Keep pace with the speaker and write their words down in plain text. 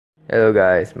Hello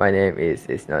guys, my name is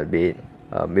ItsNotBit.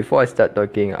 Before I start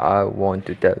talking, I want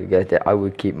to tell you guys that I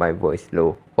will keep my voice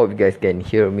low. Hope you guys can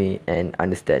hear me and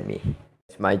understand me.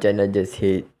 My channel just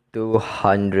hit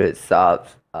 200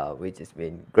 subs, which has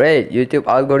been great.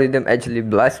 YouTube algorithm actually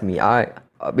blessed me.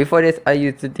 Before this, I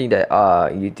used to think that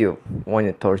YouTube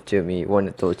wanna torture me,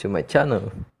 wanna torture my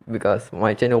channel because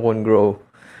my channel won't grow.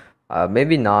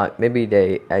 Maybe not. Maybe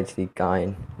they actually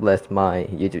kind bless my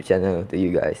YouTube channel to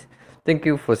you guys. Thank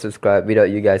you for subscribe. Without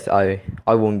you guys, I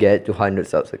won't get 200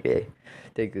 subs. Okay,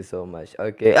 thank you so much.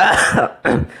 Okay,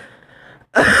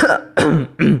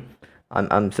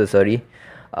 I'm so sorry.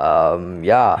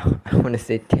 Yeah, I wanna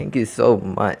say thank you so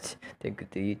much. Thank you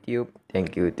to YouTube.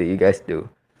 Thank you to you guys too.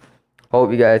 Hope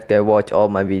you guys can watch all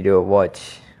my video.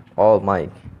 Watch all my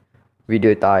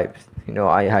video types. You know,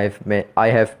 I have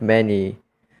many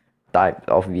types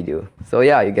of video. So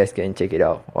yeah, you guys can check it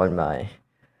out on my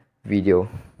video.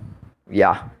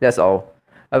 Yeah, that's all.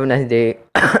 Have a nice day.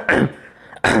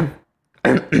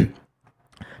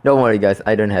 Don't worry guys,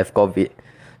 I don't have COVID.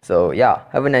 So yeah,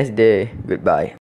 have a nice day. Goodbye.